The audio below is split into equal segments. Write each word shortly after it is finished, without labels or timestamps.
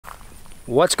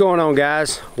What's going on,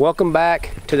 guys? Welcome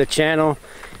back to the channel.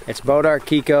 It's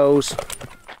Kiko's.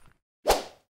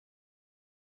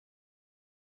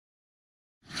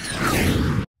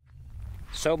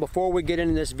 So before we get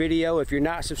into this video, if you're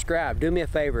not subscribed, do me a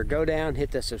favor, go down,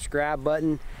 hit the subscribe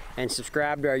button and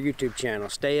subscribe to our YouTube channel.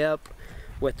 Stay up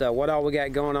with what all we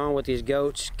got going on with these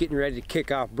goats, getting ready to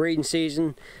kick off breeding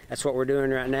season. That's what we're doing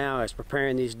right now, is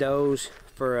preparing these does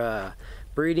for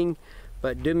breeding.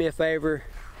 But do me a favor,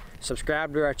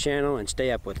 subscribe to our channel and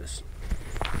stay up with us.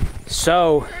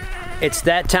 So it's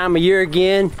that time of year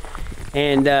again,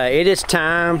 and it is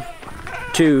time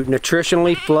to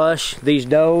nutritionally flush these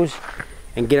does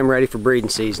and get them ready for breeding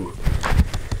season.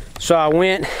 So I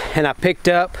went and I picked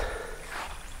up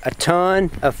a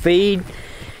ton of feed.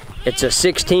 It's a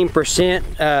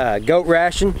 16% goat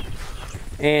ration,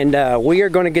 and we are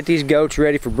going to get these goats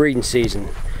ready for breeding season.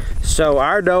 So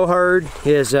our doe herd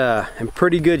is in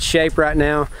pretty good shape right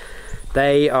now.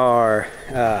 They are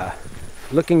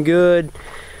looking good.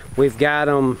 We've got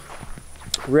them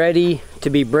ready to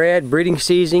be bred. Breeding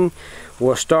season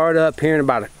will start up here in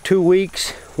about 2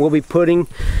 weeks. We'll be putting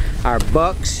our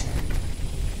bucks,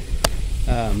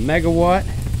 megawatt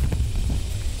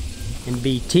and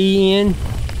BT in.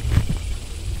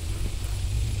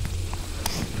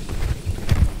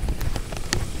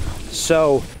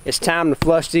 So it's time to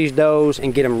flush these does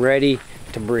and get them ready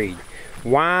to breed.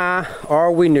 Why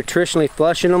are we nutritionally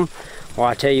flushing them? Well,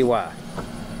 I'll tell you why.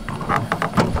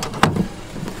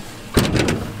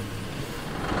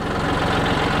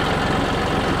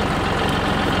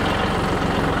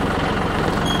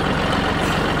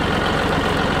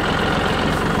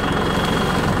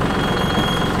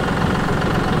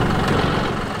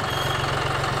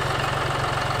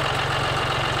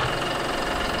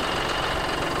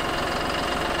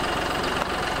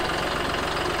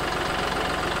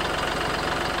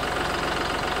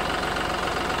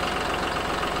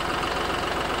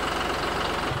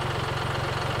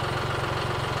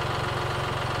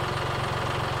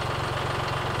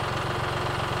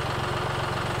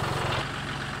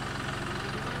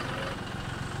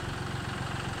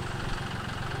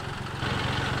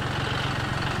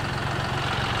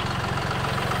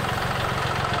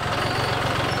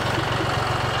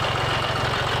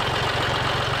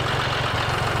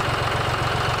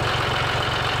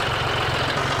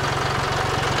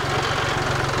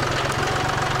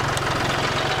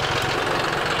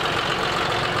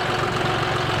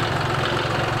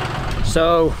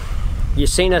 So you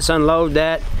seen us unload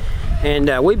that,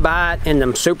 and we buy it in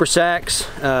them super sacks.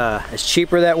 It's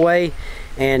cheaper that way,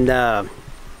 and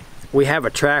we have a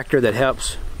tractor that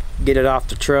helps get it off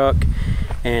the truck,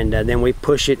 and then we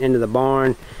push it into the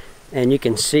barn, and you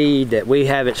can see that we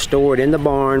have it stored in the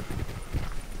barn.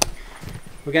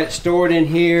 We got it stored in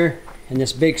here in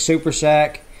this big super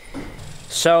sack.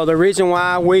 So the reason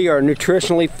why we are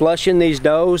nutritionally flushing these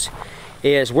does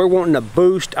is we're wanting to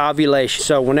boost ovulation.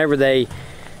 So whenever they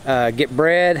get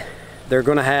bred, they're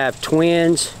gonna have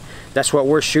twins. That's what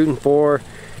we're shooting for.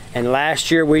 And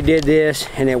last year we did this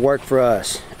and it worked for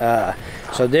us.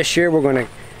 So this year we're gonna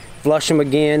flush them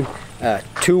again.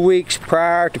 2 weeks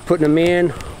prior to putting them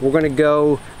in, we're gonna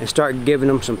go and start giving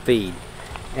them some feed.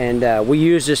 And we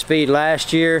used this feed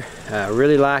last year.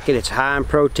 Really like it. It's high in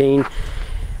protein.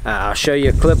 I'll show you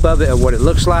a clip of it, of what it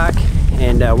looks like.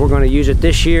 And we're gonna use it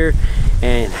this year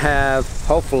and have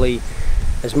hopefully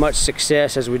as much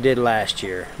success as we did last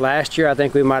year. Last year I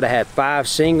think we might have had 5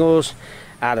 singles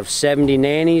out of 70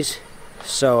 nannies,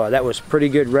 so that was a pretty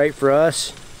good rate for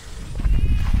us.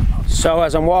 So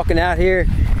as I'm walking out here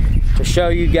to show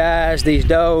you guys these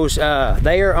does,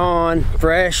 they are on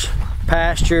fresh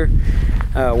pasture.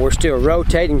 We're still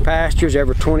rotating pastures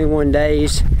every 21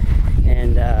 days,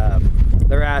 and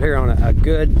they're out here on a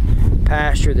good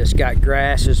pasture that's got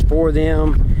grasses for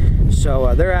them.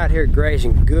 So they're out here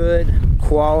grazing good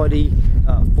quality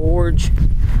forage,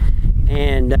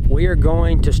 and we are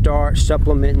going to start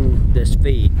supplementing this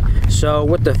feed. So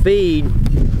with the feed,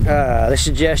 they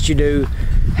suggest you do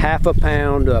 ½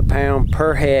 pound to a pound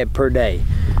per head per day.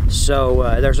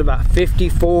 So there's about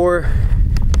 54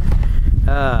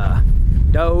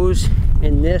 does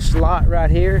in this lot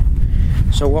right here.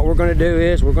 So what we're going to do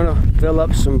is we're going to fill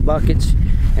up some buckets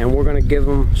and we're going to give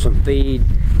them some feed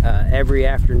every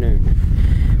afternoon.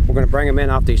 We're going to bring them in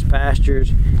off these pastures,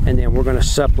 and then we're going to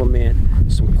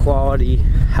supplement some quality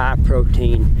high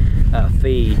protein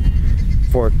feed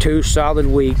for 2 solid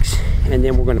weeks, and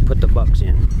then we're going to put the bucks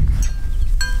in.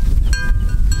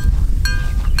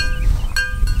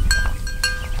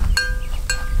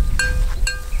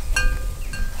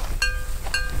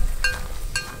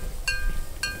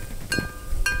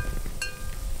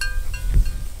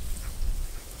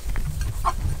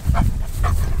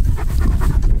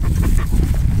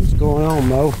 going on,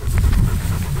 Mo?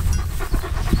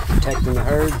 Protecting the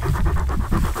herd.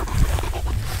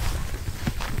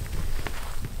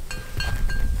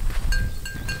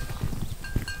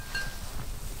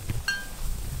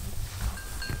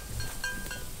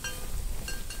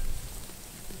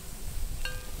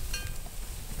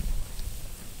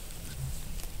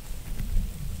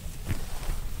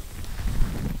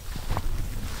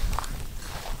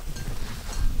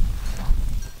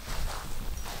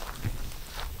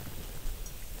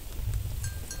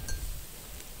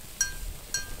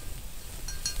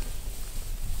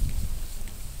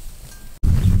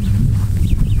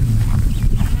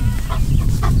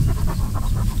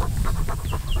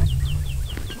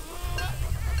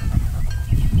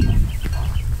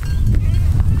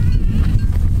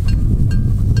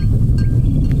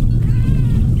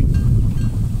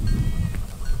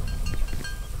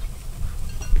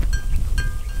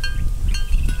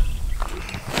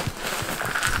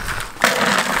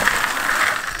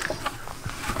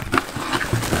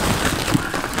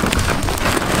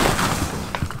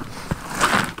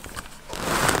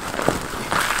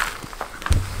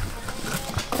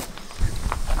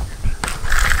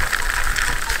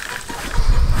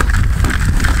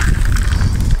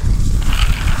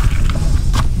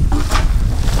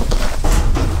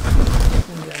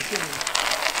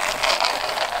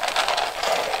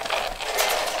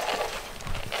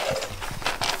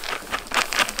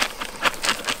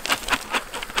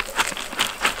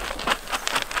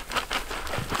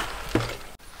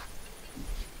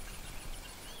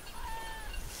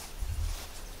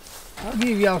 I'll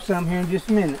give y'all some here in just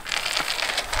a minute.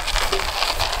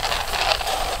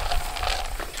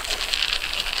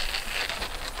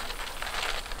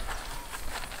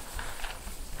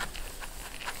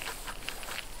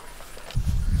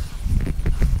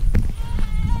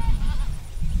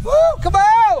 Woo! Come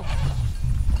on!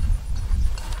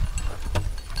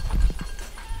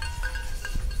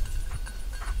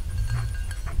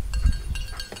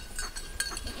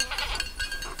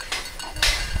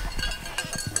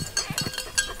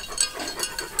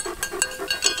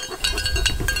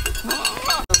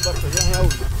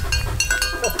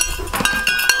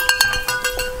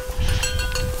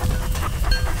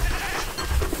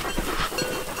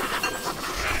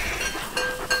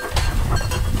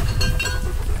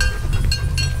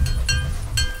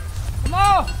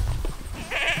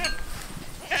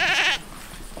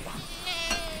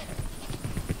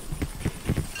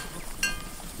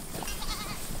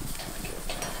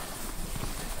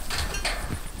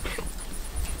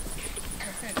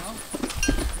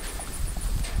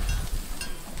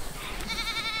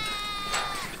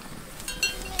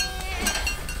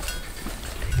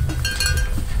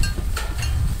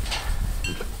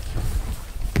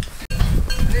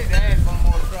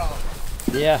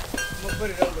 Yeah. I'm gonna put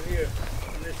it over here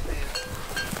on this stand.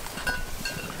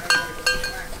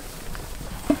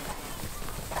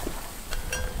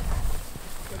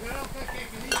 Because I don't think they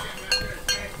can eat them out there as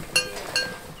fast as they do.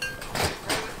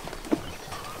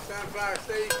 Sunflower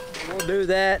seed. We'll do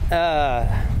that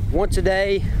once a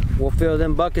day. We'll fill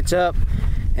them buckets up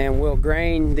and we'll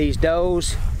grain these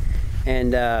does,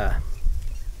 and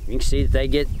you can see that they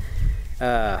get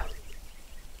about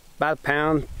a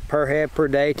pound per head per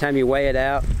day time you weigh it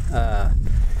out.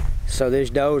 So these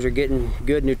does are getting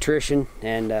good nutrition,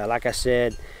 and like I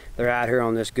said, they're out here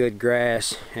on this good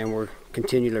grass, and we're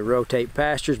continuing to rotate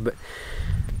pastures. But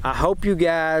I hope you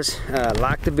guys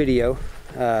like the video.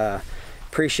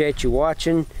 Appreciate you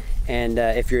watching, and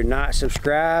if you're not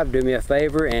subscribed, do me a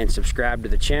favor and subscribe to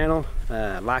the channel,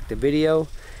 like the video,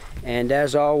 and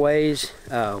as always,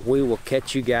 we will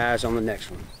catch you guys on the next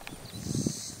one.